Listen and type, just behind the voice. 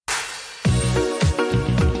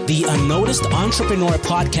The Unnoticed Entrepreneur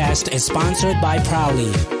Podcast is sponsored by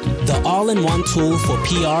Prowly, the all-in-one tool for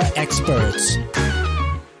PR experts.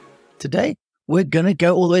 Today, we're going to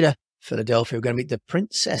go all the way to Philadelphia. We're going to meet the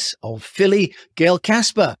Princess of Philly, Gail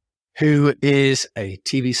Casper, who is a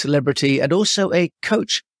TV celebrity and also a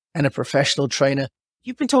coach and a professional trainer.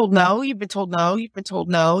 You've been told no, you've been told no, you've been told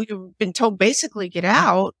no, you've been told basically get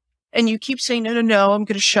out. And you keep saying, no, I'm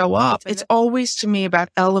going to show up. It's always to me about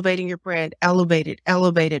elevating your brand, elevate it.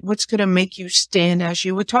 What's going to make you stand, as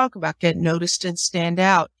you would talk about, get noticed and stand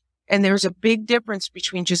out. And there's a big difference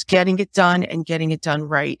between just getting it done and getting it done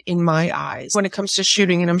right, in my eyes. When it comes to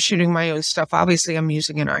shooting, and I'm shooting my own stuff, obviously I'm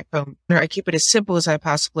using an iPhone. I keep it as simple as I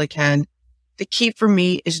possibly can. The key for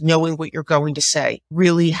me is knowing what you're going to say,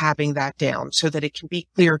 really having that down so that it can be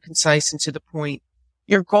clear, concise, and to the point.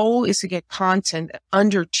 Your goal is to get content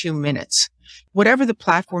under 2 minutes. Whatever the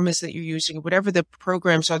platform is that you're using, whatever the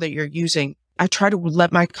programs are that you're using, I try to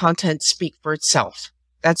let my content speak for itself.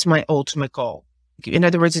 That's my ultimate goal. In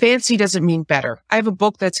other words, fancy doesn't mean better. I have a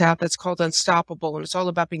book that's out that's called Unstoppable, and it's all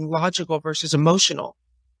about being logical versus emotional,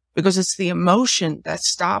 because it's the emotion that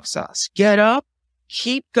stops us. Get up,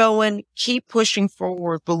 keep going, keep pushing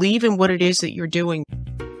forward, believe in what it is that you're doing.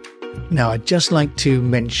 Now, I'd just like to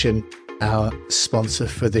mention our sponsor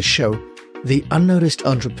for this show. The Unnoticed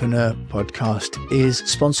Entrepreneur Podcast is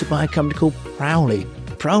sponsored by a company called Prowly.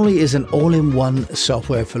 Prowly is an all-in-one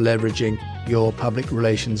software for leveraging your public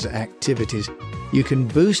relations activities. You can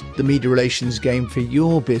boost the media relations game for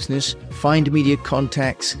your business, find media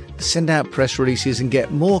contacts, send out press releases, and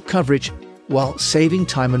get more coverage while saving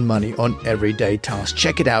time and money on everyday tasks.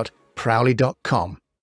 Check it out, Prowly.com.